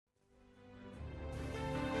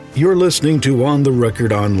You're listening to On the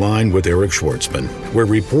Record Online with Eric Schwartzman, where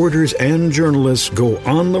reporters and journalists go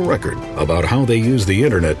on the record about how they use the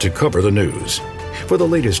internet to cover the news. For the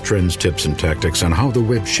latest trends, tips, and tactics on how the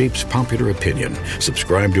web shapes popular opinion,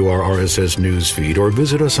 subscribe to our RSS news feed or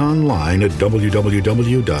visit us online at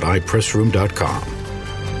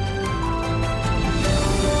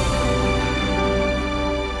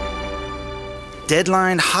www.ipressroom.com.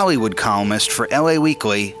 Deadline Hollywood columnist for LA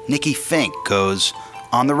Weekly, Nikki Finke, goes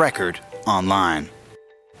on the record online.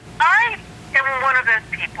 I am one of those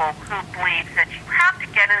people who believes that you have to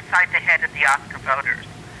get inside the head of the Oscar voters.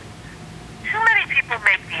 Too many people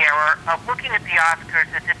make the error of looking at the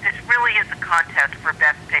Oscars as if this really is a contest for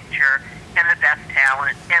Best Picture and the best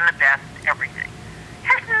talent and the best everything.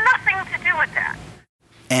 It has nothing to do with that.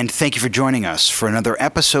 And thank you for joining us for another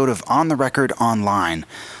episode of On the Record Online,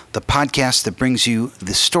 the podcast that brings you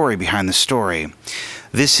the story behind the story.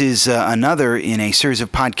 This is another in a series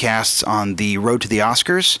of podcasts on the road to the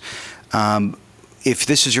Oscars. If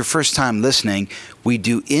this is your first time listening, we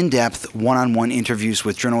do in-depth one-on-one interviews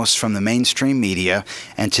with journalists from the mainstream media,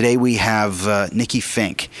 and today we have Nikki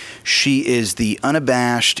Finke. She is the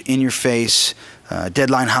unabashed, in-your-face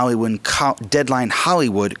Deadline Hollywood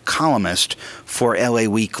columnist for LA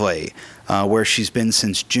Weekly, where she's been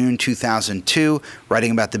since June 2002,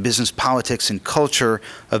 writing about the business, politics, and culture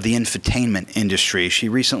of the infotainment industry. She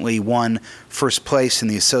recently won first place in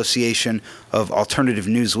the Association of Alternative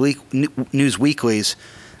News Weeklies.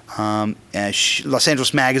 Los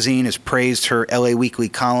Angeles Magazine has praised her LA Weekly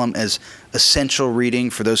column as essential reading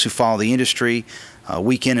for those who follow the industry.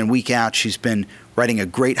 Week in and week out, she's been writing a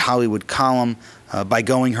great Hollywood column by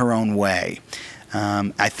going her own way.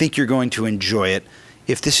 I think you're going to enjoy it.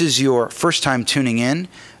 If this is your first time tuning in,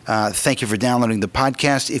 thank you for downloading the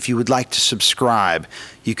podcast. If you would like to subscribe,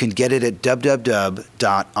 you can get it at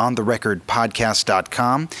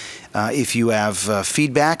www.ontherecordpodcast.com. If you have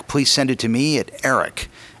feedback, please send it to me at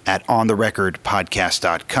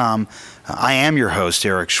eric@ontherecordpodcast.com. I am your host,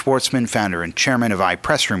 Eric Schwartzman, founder and chairman of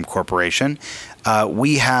iPressroom Corporation.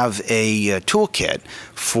 We have a toolkit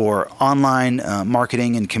for online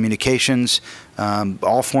marketing and communications,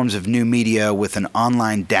 all forms of new media with an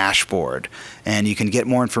online dashboard. And you can get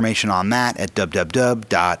more information on that at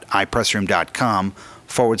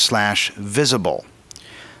www.ipressroom.com/visible.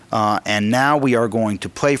 And now we are going to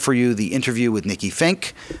play for you the interview with Nikki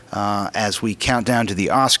Finke as we count down to the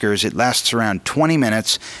Oscars. It lasts around 20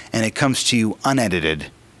 minutes, and it comes to you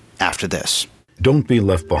unedited after this. Don't be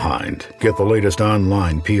left behind. Get the latest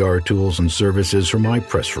online PR tools and services from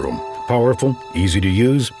iPressroom. Powerful, easy to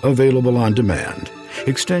use, available on demand.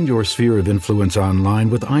 Extend your sphere of influence online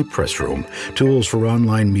with iPressroom. Tools for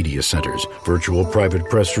online media centers, virtual private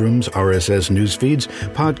press rooms, RSS news feeds,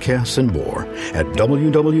 podcasts, and more at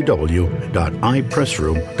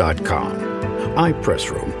www.ipressroom.com.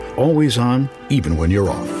 iPressroom, always on, even when you're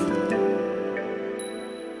off.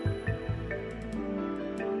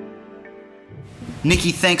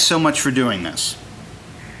 Nikki, thanks so much for doing this.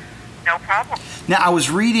 No problem. Now, I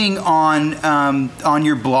was reading on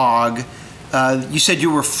your blog. You said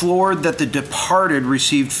you were floored that The Departed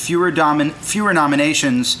received fewer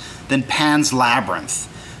nominations than Pan's Labyrinth,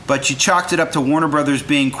 but you chalked it up to Warner Brothers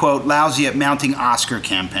being, quote, lousy at mounting Oscar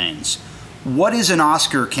campaigns. What is an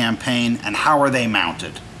Oscar campaign, and how are they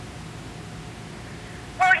mounted?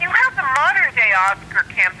 Well, you have the modern-day Oscar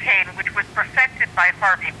campaign, which was perfected by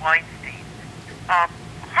Harvey Weinstein.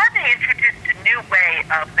 Harvey introduced a new way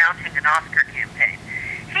of mounting an Oscar campaign.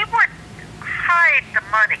 He would hide the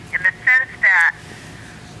money in the sense that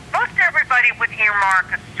most everybody would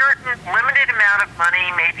earmark a certain limited amount of money,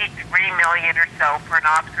 maybe $3 million or so, for an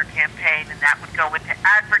Oscar campaign, and that would go into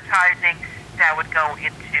advertising, that would go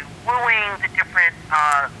into wooing the different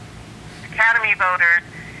Academy voters,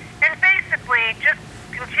 and basically just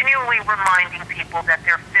continually reminding people that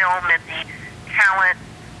their film and the talent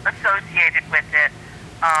associated with it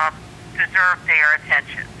deserve their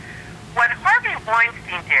attention. What Harvey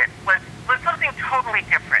Weinstein did was something totally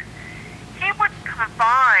different. He would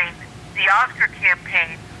combine the Oscar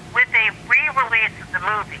campaign with a re-release of the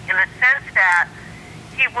movie in the sense that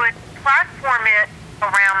he would platform it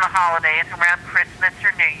around the holidays, around Christmas or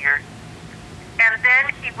New Year's, and then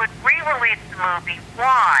he would re-release the movie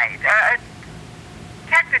wide.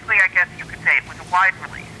 Technically, I guess you could say it was a wide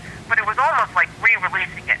release, but it was almost like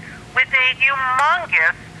re-releasing it with a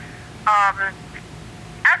humongous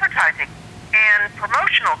advertising and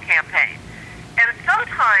promotional campaign. And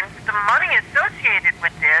sometimes the money associated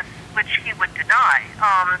with this, which he would deny,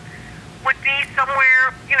 would be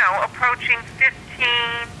somewhere, approaching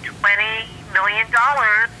 $15, $20 million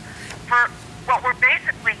for what were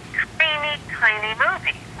basically tiny, tiny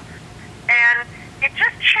movies.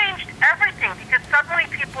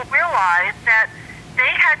 realized that they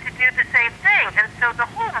had to do the same thing. And so the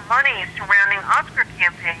whole money surrounding Oscar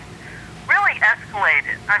campaigns really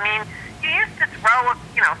escalated. I mean, you used to throw,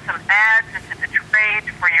 some ads into the trade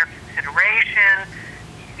for your consideration,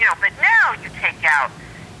 but now you take out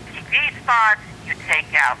TV spots, you take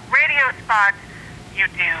out radio spots, you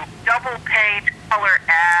do double-page color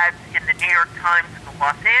ads in the New York Times and the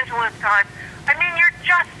Los Angeles Times. I mean, you're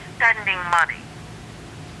just spending money.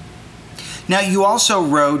 Now, you also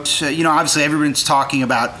wrote, obviously everyone's talking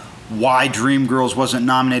about why Dreamgirls wasn't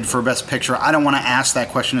nominated for Best Picture. I don't want to ask that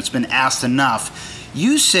question. It's been asked enough.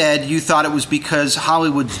 You said you thought it was because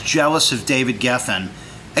Hollywood's jealous of David Geffen.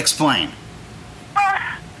 Explain. Well,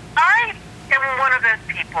 I am one of those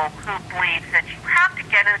people who believes that you have to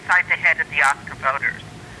get inside the head of the Oscar voters.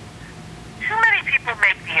 Too many people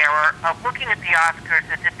make the error of looking at the Oscars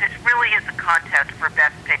as if this really is a contest for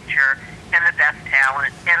Best Picture and the best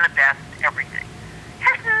talent and the best everything. It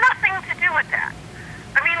has nothing to do with that.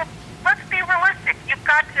 I mean, let's be realistic. You've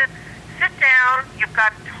got to sit down, you've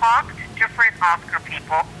got to talk to different Oscar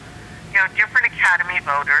people, different Academy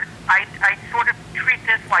voters. I sort of treat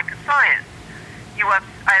this like a science.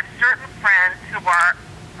 I have certain friends who are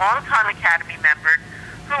longtime Academy members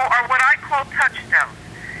who are what I call touchstones.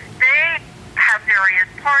 They have various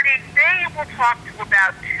parties. They will talk to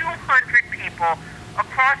about 200 people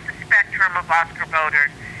across the spectrum of Oscar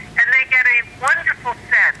voters, and they get a wonderful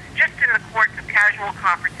sense, just in the course of casual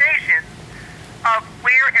conversations, of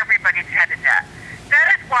where everybody's headed at.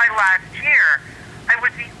 That is why last year I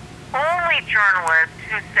was the only journalist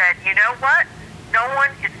who said, you know what? No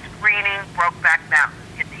one is screening Brokeback Mountain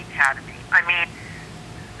in the Academy. I mean,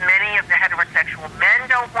 many of the heterosexual men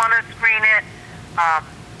don't want to screen it.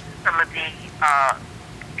 Some of the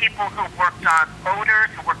people who worked on Odors,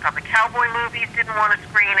 who worked on the cowboy movies, didn't want to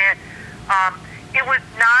screen it. It was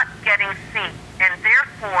not getting seen. And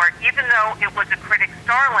therefore, even though it was a critic's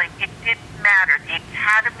darling, it didn't matter. The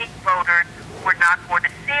Academy voters were not going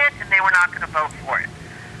to see it, and they were not going to vote for it.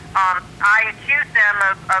 I accused them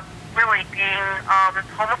of really being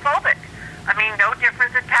homophobic. I mean, no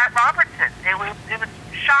different than Pat Robertson. It was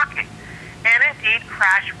shocking. And indeed,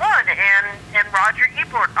 Crash won. And Roger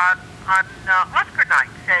Ebert on Oscar night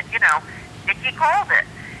said, Nikki called it.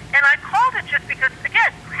 And I called it just because,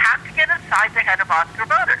 again, you have to get inside the head of Oscar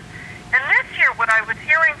voters. And this year, what I was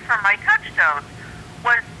hearing from my touchstones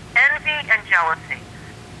was envy and jealousy.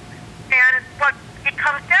 And what it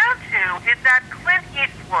comes down to is that Clint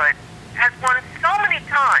Eastwood has won so many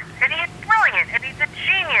times, and he's brilliant, and he's a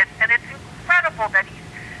genius, and it's incredible that he's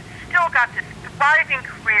still got this thriving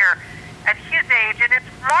career at his age, and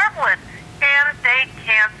it's marvelous, and they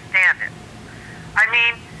can't stand it. I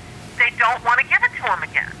mean, they don't want to give it to him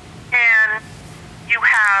again. And you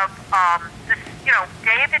have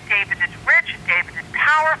David is rich, and David is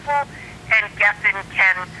powerful, and Geffen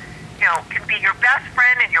can be your best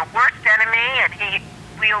friend and your worst enemy, and he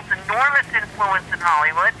wields enormous influence in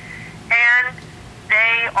Hollywood, and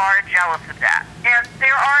they are jealous of that. And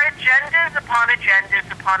there are agendas upon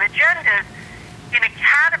agendas upon agendas in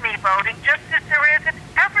Academy voting, just as there is in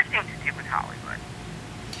everything to do with Hollywood.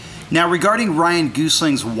 Now, regarding Ryan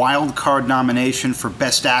Gosling's wild card nomination for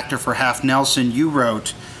Best Actor for Half Nelson, you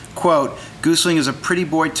wrote, quote, Gosling is a pretty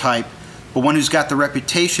boy type, but one who's got the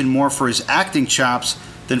reputation more for his acting chops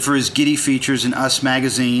than for his giddy features in Us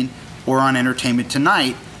Magazine or on Entertainment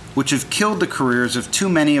Tonight, which have killed the careers of too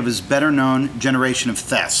many of his better-known generation of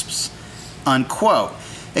thesps, unquote.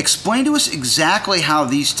 Explain to us exactly how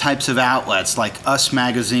these types of outlets, like Us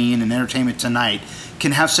Magazine and Entertainment Tonight,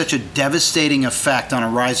 can have such a devastating effect on a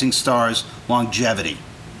rising star's longevity.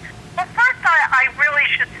 Well, first, I really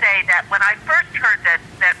should say that when I first heard that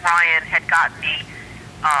Ryan had gotten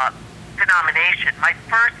the nomination, my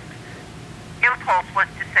first impulse was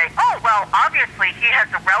to say, oh, well, obviously he has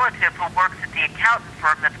a relative who works at the accountant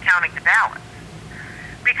firm that's counting the ballots.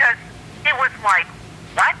 Because it was like,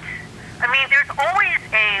 what? I mean, there's always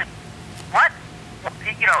a what,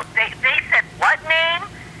 they said what name,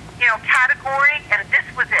 category, and this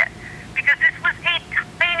was it. Because this was a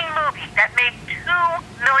tiny movie that made $2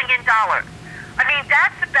 million. I mean,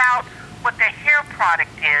 that's about what the hair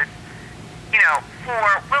product is, for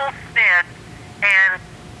Will Smith and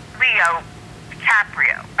Leo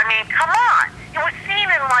DiCaprio. I mean, come on. It was seen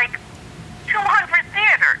in like 200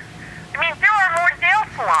 theaters. I mean, there are more nail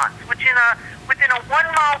salons within a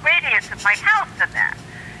 1-mile radius of my house than that.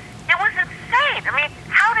 It was insane. I mean,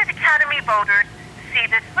 how did Academy voters see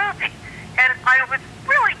this movie? And I was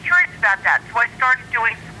really curious about that. So I started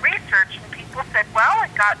doing some research, and people said, well,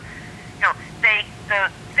 it got, the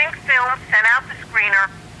Think Film sent out the screener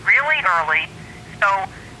really early. So,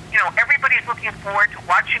 everybody everybody's looking forward to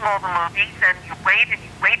watching all the movies, and you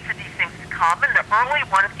wait for these things to come, and the early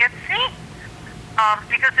ones get seen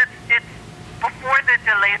because it's before the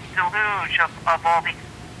deluge of all these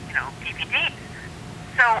DVDs.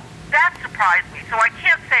 So that surprised me. So I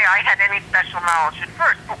can't say I had any special knowledge at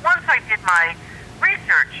first, but once I did my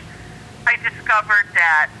research, I discovered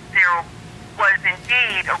that there was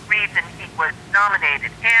indeed a reason he was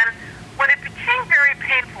nominated. And when it became very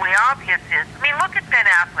painfully obvious is, look at Ben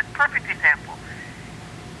Affleck, perfect example.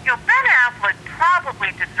 Ben Affleck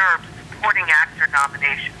probably deserves a supporting actor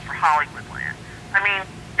nomination for Hollywoodland.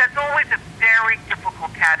 That's always a very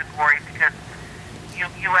difficult category because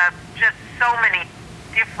you have just so many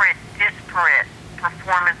different, disparate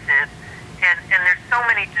performances, and there's so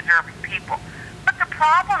many deserving people. But the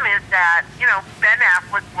problem is that, Ben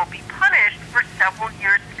Affleck will be punished for several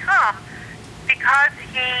years to come because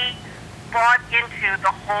he bought into the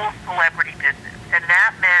whole celebrity business. And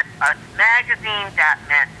that meant Us Magazine, that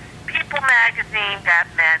meant People Magazine, that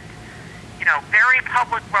meant, very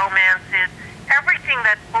public romances, everything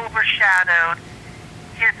that overshadowed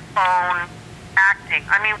his own acting.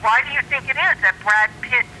 Why do you think it is that Brad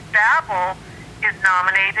Pitt's Babel is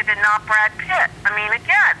nominated and not Brad Pitt?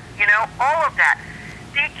 Again, all of that.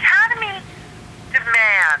 The Academy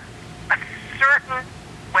demands a certain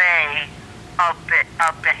way of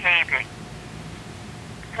behaving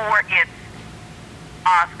for its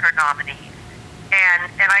Oscar nominees.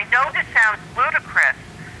 And I know this sounds ludicrous,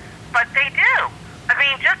 but they do.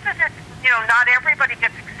 Just as it's, not everybody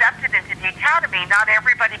gets accepted into the Academy, not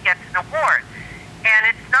everybody gets an award. And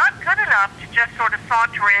it's not good enough to just sort of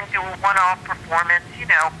saunter in, do a one-off performance,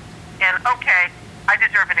 and okay, I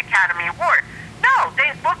deserve an Academy Award. No,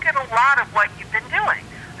 they look at a lot of what you've been doing.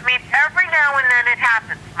 Every now and then it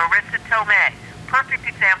happens. Marissa Tomei, perfect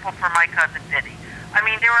example for My Cousin Vinny.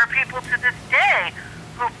 There are people to this day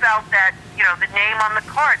who felt that, the name on the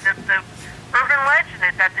card, the urban legend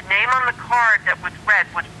is that the name on the card that was read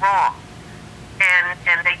was wrong.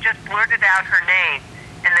 And they just blurted out her name,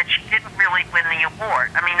 and that she didn't really win the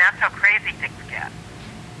award. That's how crazy things get.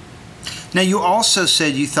 Now, you also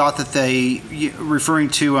said you thought that they, referring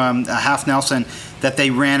to Half Nelson, that they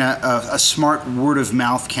ran a smart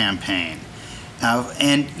word-of-mouth campaign.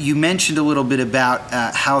 And you mentioned a little bit about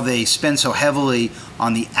how they spend so heavily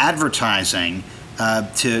on the advertising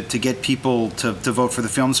to get people to vote for the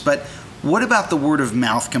films. But what about the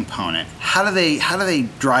word-of-mouth component? How do they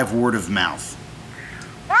drive word-of-mouth?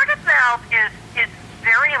 Word-of-mouth is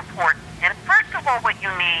very important. And first of all, what you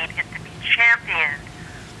need is to be championed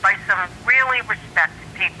by some really respected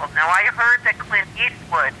people. Now, I heard that Clint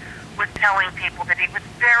Eastwood was telling people that he was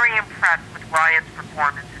very impressed with Ryan's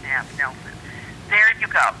performance in Half Nelson. There you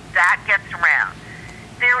go. That gets around.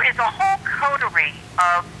 There is a whole coterie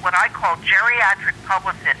of what I call geriatric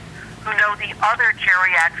publicists who know the other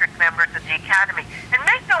geriatric members of the Academy. And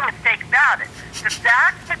make no mistake about it, the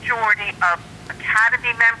vast majority of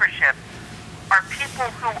Academy membership are people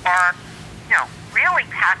who are, really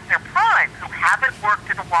past their prime, who haven't worked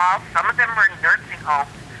in a while. Some of them are in nursing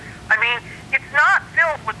homes. It's not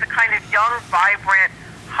filled with the kind of young, vibrant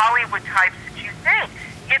Hollywood types that you think.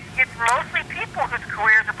 It's mostly people whose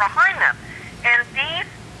careers are behind them. And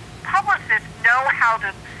these publicists know how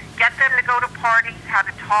to get them to go to parties, how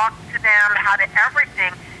to talk to them, how to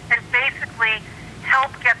everything, and basically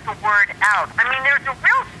help get the word out. There's a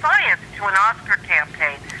real science to an Oscar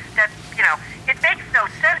campaign that, it makes no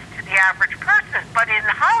sense to the average person, but in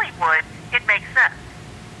Hollywood, it makes sense.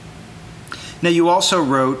 Now, you also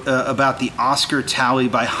wrote about the Oscar tally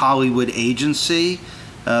by Hollywood Agency.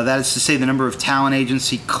 That is to say, the number of talent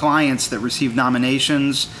agency clients that receive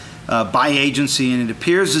nominations by agency, and it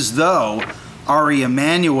appears as though Ari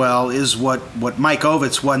Emanuel is what Mike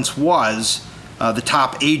Ovitz once was, the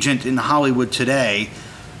top agent in Hollywood today.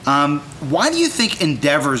 Why do you think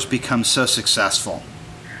Endeavor's become so successful?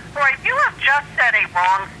 Right, you have just said a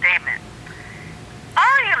wrong statement.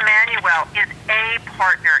 Ari Emanuel is a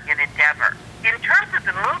partner in Endeavor. In terms of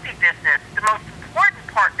the movie business, the most important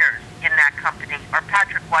partners in that company are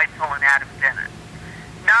Patrick Weitzel and Adam Bennett,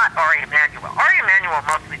 not Ari Emanuel. Ari Emanuel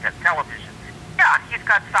mostly does television. Yeah, he's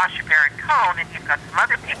got Sacha Baron Cohen and he's got some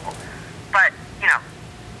other people, but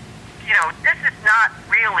this is not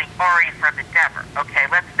really Ari from Endeavor. Okay,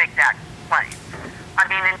 let's make that plain.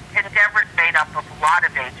 Endeavor's made up of a lot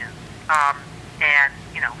of agents, and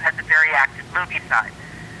has a very active movie side.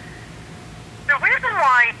 The reason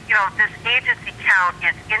why this agency count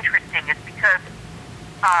is interesting is because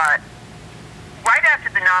right after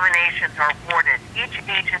the nominations are awarded, each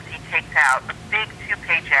agency takes out a big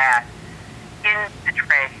 2-page ad in the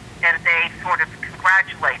trade, and they sort of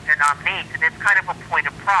congratulate their nominees, and it's kind of a point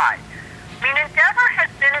of pride. Endeavor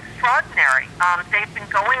has been extraordinary. They've been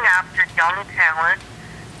going after young talent,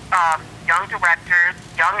 young directors,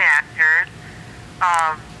 young actors.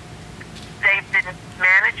 They've been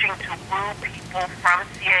managing to woo people from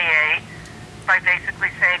CAA by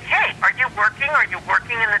basically saying, hey, are you working? Are you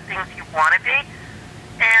working in the things you want to be?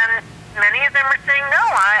 And many of them are saying, no,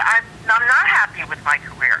 I'm not happy with my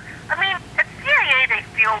career. I mean, at CAA, they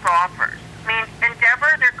field offers. I mean,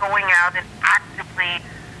 Endeavor, they're going out and actively,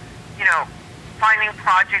 finding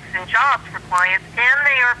projects and jobs for clients, and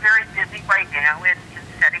they are very busy right now in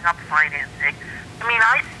setting up financing. I mean,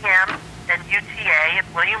 ICM and UTA and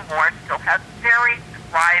William Morris still have very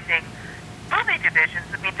thriving movie divisions.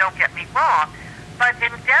 I mean, don't get me wrong. But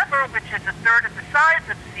Endeavor, which is a third of the size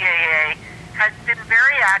of CAA, has been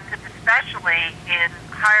very active, especially in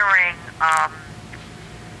hiring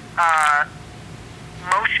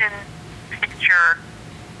motion picture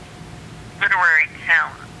literary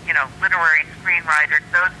talent, literary screenwriters,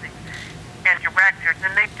 those things, and directors.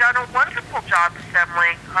 And they've done a wonderful job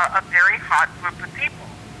assembling a very hot group of people.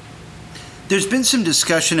 There's been some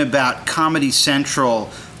discussion about Comedy Central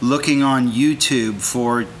looking on YouTube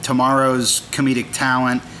for tomorrow's comedic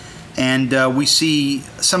talent, and we see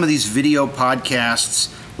some of these video podcasts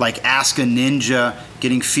like Ask a Ninja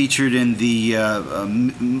getting featured in the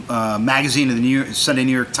magazine of the Sunday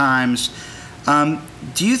New York Times.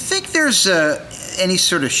 Do you think there's any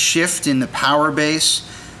sort of shift in the power base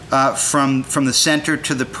from the center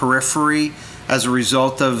to the periphery as a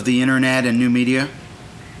result of the internet and new media?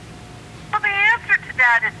 Well, the answer to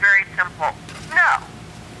that is very simple. No.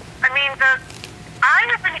 I mean, I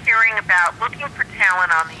have been hearing about looking for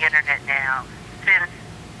talent on the internet now since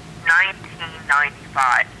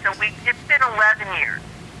 1995. So it's been 11 years.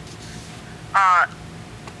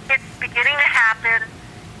 It's beginning to happen,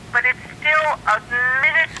 but it's still a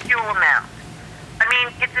minuscule amount. I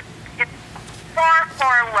mean, it's far,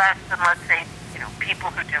 far less than, let's say,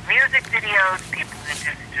 people who do music videos, people who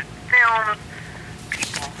do films,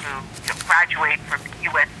 people who graduate from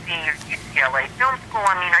USC or UCLA film school.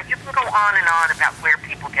 I mean, you can go on and on about where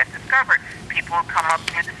people get discovered, people who come up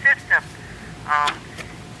through the system.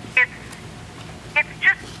 It's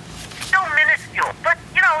just so minuscule. But,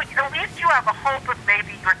 at least you have a hope of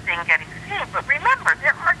maybe your thing getting seen. But remember,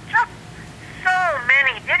 there are just so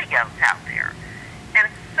many videos out there. And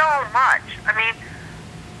so much. I mean,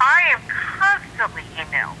 I am constantly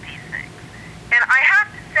emailed these things. And I have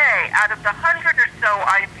to say, out of the 100 or so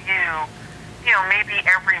I view, maybe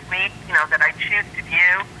every week, that I choose to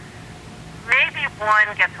view, maybe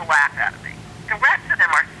one gets a laugh out of me. The rest of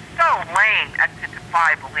them are so lame as to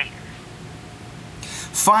defy belief.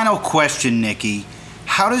 Final question, Nikki.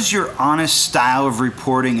 How does your honest style of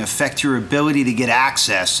reporting affect your ability to get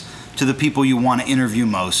access to the people you want to interview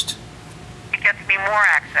most? It gets me more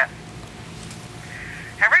access.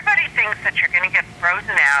 Everybody thinks that you're going to get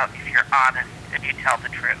frozen out if you're honest and you tell the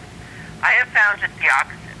truth. I have found just the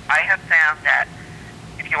opposite. I have found that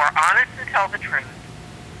if you are honest and tell the truth,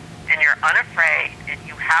 and you're unafraid, and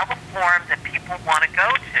you have a forum that people want to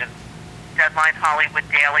go to,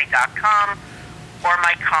 DeadlineHollywoodDaily.com, or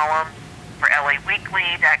my columns for LA Weekly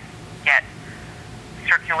that get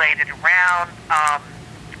circulated around,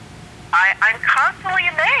 I'm constantly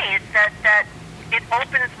amazed that it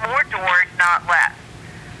opens more doors, not less.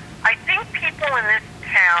 I think people in this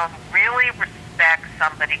town really respect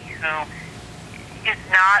somebody who is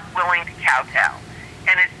not willing to kowtow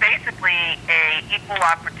and is basically a equal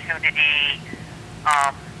opportunity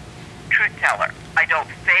truth teller. I don't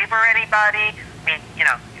favor anybody. I mean,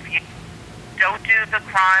 if you don't do the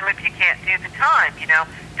crime, if you can't do the time,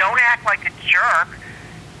 don't act like a jerk.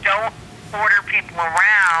 Don't order people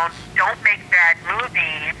around. Don't make bad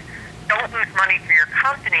movies. Don't lose money for your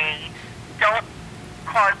company. Don't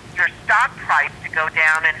cause your stock price to go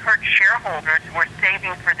down and hurt shareholders who are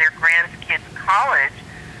saving for their grandkids' college.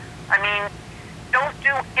 I mean, don't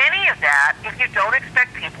do any of that if you don't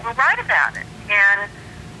expect people to write about it. And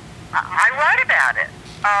I write about it.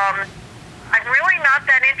 I'm really not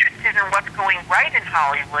that interested in what's going right in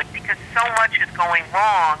Hollywood because so much is going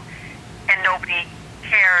wrong and nobody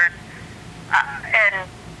cares.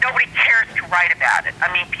 And nobody cares to write about it.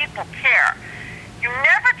 I mean, people care. You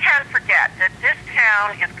never can forget that this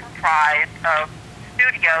town is comprised of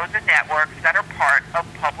studios and networks that are part of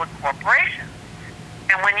public corporations.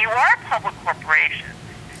 And when you are a public corporation,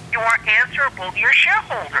 you are answerable to your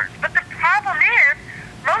shareholders. But the problem is,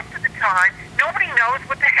 most of the time, nobody knows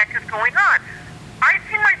what the heck is going on. I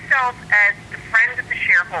see myself as the friend of the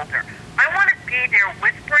shareholder. I want to be there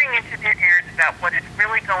whispering into their ears about what is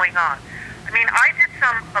really going on. I mean, I did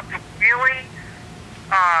some of the really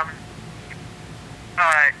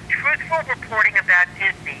truthful wonderful reporting about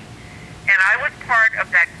Disney, and I was part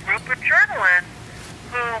of that group of journalists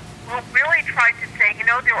who really tried to say,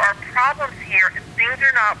 there are problems here and things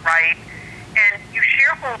are not right, and you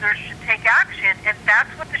shareholders should take action, and that's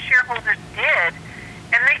what the shareholders did,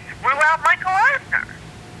 and they threw out Michael Eisner.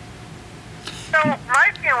 So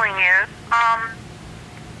my feeling is,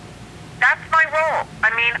 that's my role.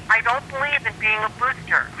 I mean, I don't believe in being a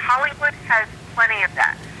booster. Hollywood has plenty of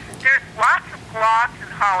that. There's lots of gloss in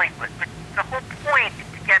Hollywood, but the whole point is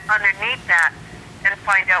to get underneath that and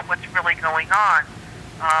find out what's really going on.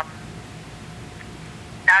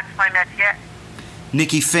 That's my métier.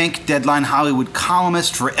 Nikki Finke, Deadline Hollywood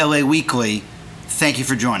columnist for LA Weekly. Thank you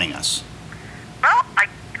for joining us. Well, I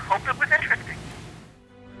hope it was interesting.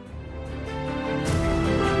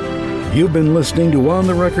 You've been listening to On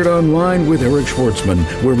the Record Online with Eric Schwartzman,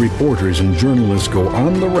 where reporters and journalists go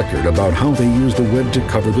on the record about how they use the web to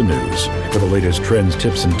cover the news. For the latest trends,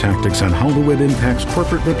 tips, and tactics on how the web impacts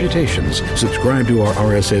corporate reputations, subscribe to our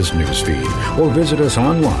RSS newsfeed or visit us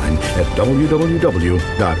online at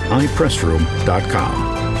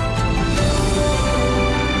www.ipressroom.com.